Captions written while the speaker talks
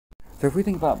So if we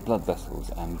think about blood vessels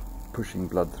and pushing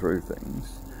blood through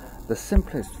things, the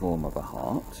simplest form of a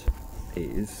heart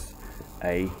is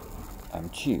a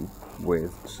tube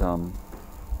with some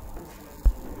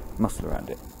muscle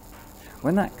around it.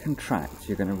 When that contracts,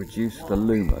 you're going to reduce the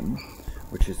lumen,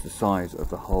 which is the size of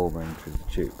the hole running through the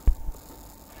tube.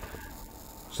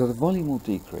 So the volume will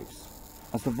decrease.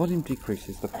 As the volume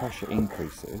decreases, the pressure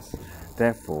increases.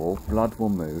 Therefore, blood will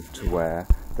move to where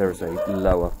there is a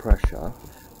lower pressure,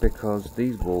 because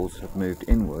these walls have moved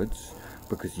inwards,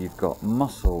 because you've got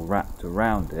muscle wrapped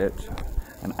around it,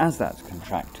 and as that's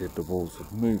contracted, the walls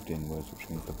have moved inwards, which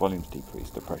means the volume's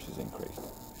decreased, the pressure's increased.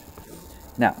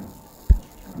 Now,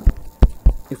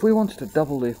 if we wanted to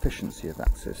double the efficiency of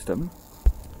that system,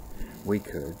 we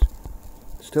could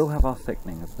still have our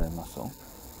thickening of the muscle,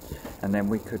 and then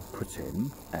we could put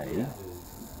in a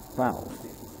valve,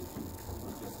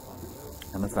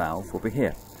 and the valve will be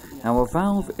here. Now, a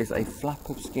valve is a flap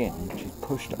of skin which is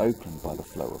pushed open by the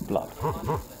flow of blood.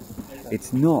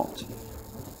 It's not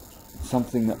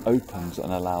something that opens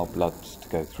and allows blood to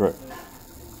go through.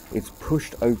 It's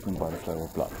pushed open by the flow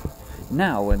of blood.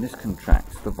 Now, when this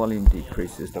contracts, the volume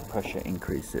decreases, the pressure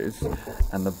increases,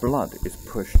 and the blood is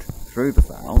pushed through the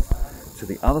valve to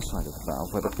the other side of the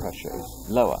valve where the pressure is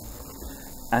lower.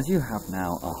 As you have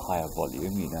now a higher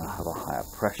volume, you now have a higher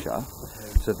pressure,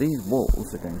 so these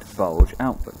walls are going to bulge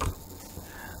outwards.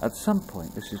 At some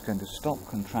point this is going to stop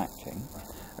contracting,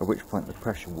 at which point the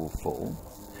pressure will fall,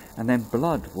 and then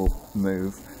blood will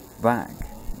move back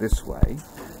this way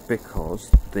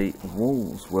because the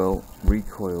walls will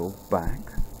recoil back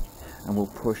and will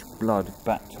push blood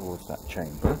back towards that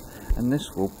chamber, and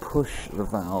this will push the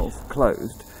valve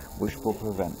closed, which will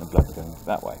prevent the blood going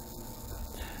that way.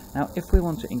 Now, if we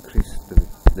want to increase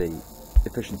the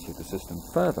efficiency of the system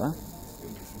further,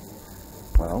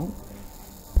 well,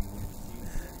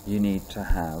 you need to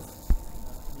have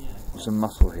some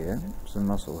muscle here,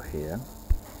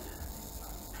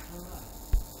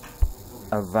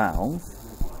 a valve,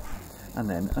 and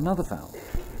then another valve.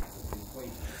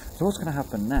 So what's going to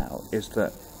happen now is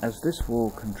that as this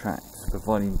wall contracts, the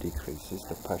volume decreases,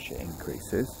 the pressure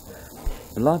increases,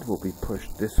 blood will be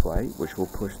pushed this way, which will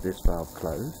push this valve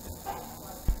closed,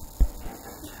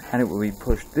 and it will be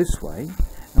pushed this way,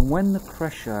 and when the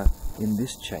pressure in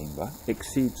this chamber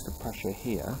exceeds the pressure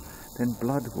here, then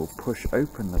blood will push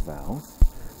open the valve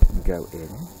and go in,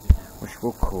 which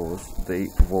will cause the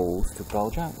walls to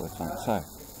bulge outwards like so.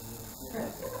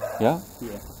 Yeah?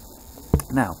 Yeah.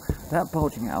 Now, that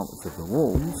bulging outwards of the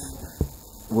walls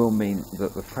will mean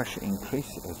that the pressure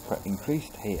has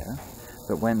increased here,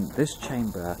 that when this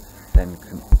chamber then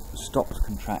stops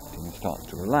contracting and starts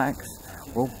to relax,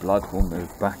 well, blood will move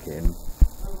back in,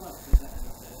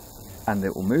 and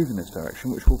it will move in this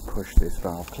direction, which will push this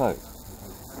valve closed.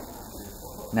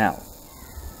 Now,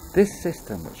 this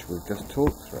system which we've just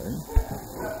talked through,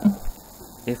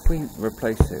 if we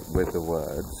replace it with the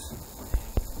words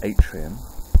atrium,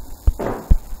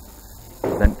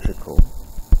 ventricle,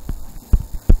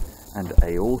 and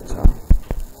aorta,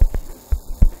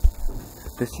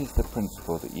 this is the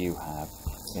principle that you have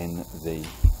in the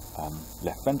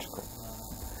left ventricle.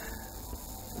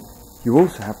 You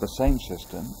also have the same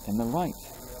system in the right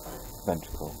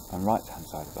ventricle and right hand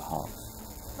side of the heart,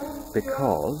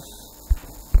 because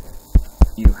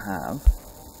you have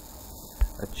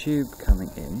a tube coming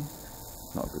in,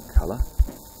 not a good colour,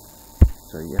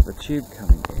 so you have a tube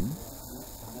coming in,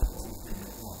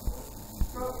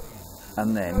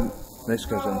 and then this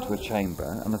goes into a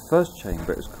chamber, and the first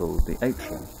chamber is called the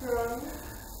atrium,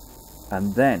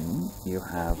 and then you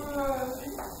have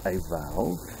a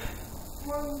valve,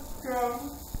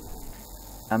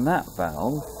 and that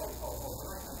valve,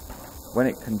 when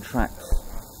it contracts,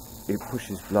 it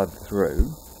pushes blood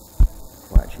through,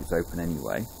 well, actually it's open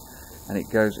anyway, and it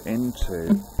goes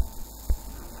into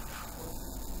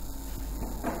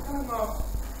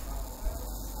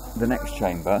the next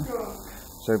chamber.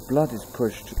 So blood is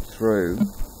pushed through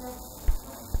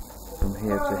from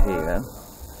here to here,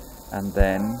 and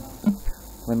then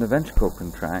when the ventricle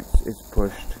contracts, it's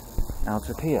pushed out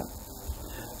of here.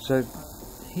 So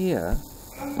here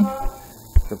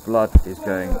the blood is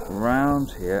going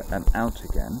round here and out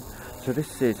again. So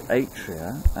this is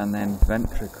atria, and then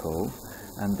ventricle,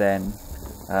 and then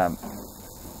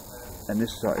and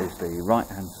this side is the right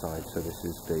hand side, so this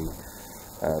is the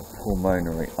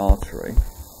pulmonary artery,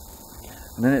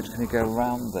 and then it's going to go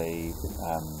round the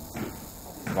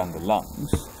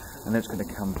lungs, and then it's going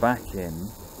to come back in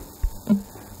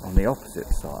on the opposite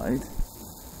side,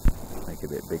 make it a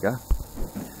bit bigger,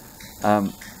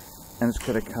 and it's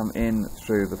going to come in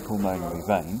through the pulmonary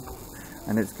vein,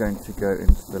 and it's going to go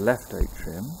into the left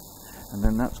atrium, and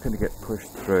then that's going to get pushed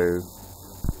through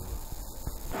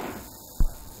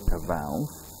a valve,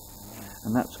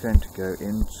 and that's going to go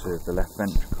into the left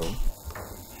ventricle,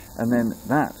 and then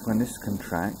that, when this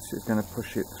contracts, is going to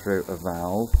push it through a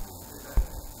valve,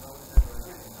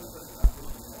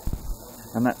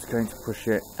 and that's going to push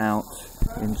it out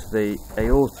into the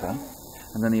aorta,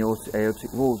 and then the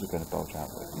aortic walls are going to bulge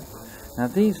outwards. Now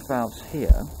these valves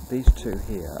here, these two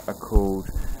here, are called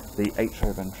the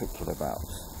Atrioventricular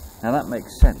Valves. Now that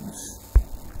makes sense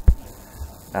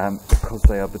because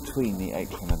they are between the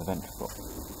atrium and the ventricle.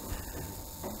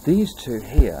 These two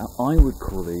here, I would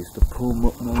call these the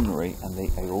pulmonary and the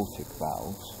aortic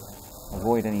valves.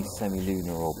 Avoid any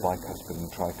semilunar or bicuspid and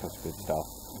tricuspid stuff.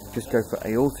 Just go for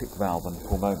aortic valve and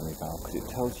pulmonary valve because it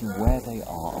tells you where they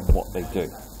are and what they do.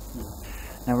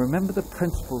 Now remember the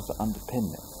principles that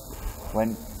underpin this.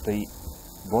 When the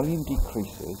volume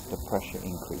decreases, the pressure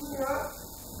increases.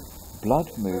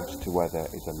 Blood moves to where there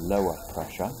is a lower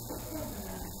pressure.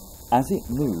 As it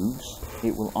moves,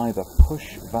 it will either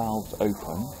push valves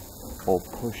open or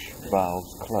push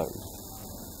valves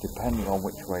closed, depending on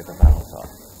which way the valves are.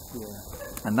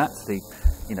 And that's the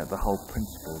whole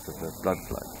principles of the blood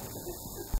flow.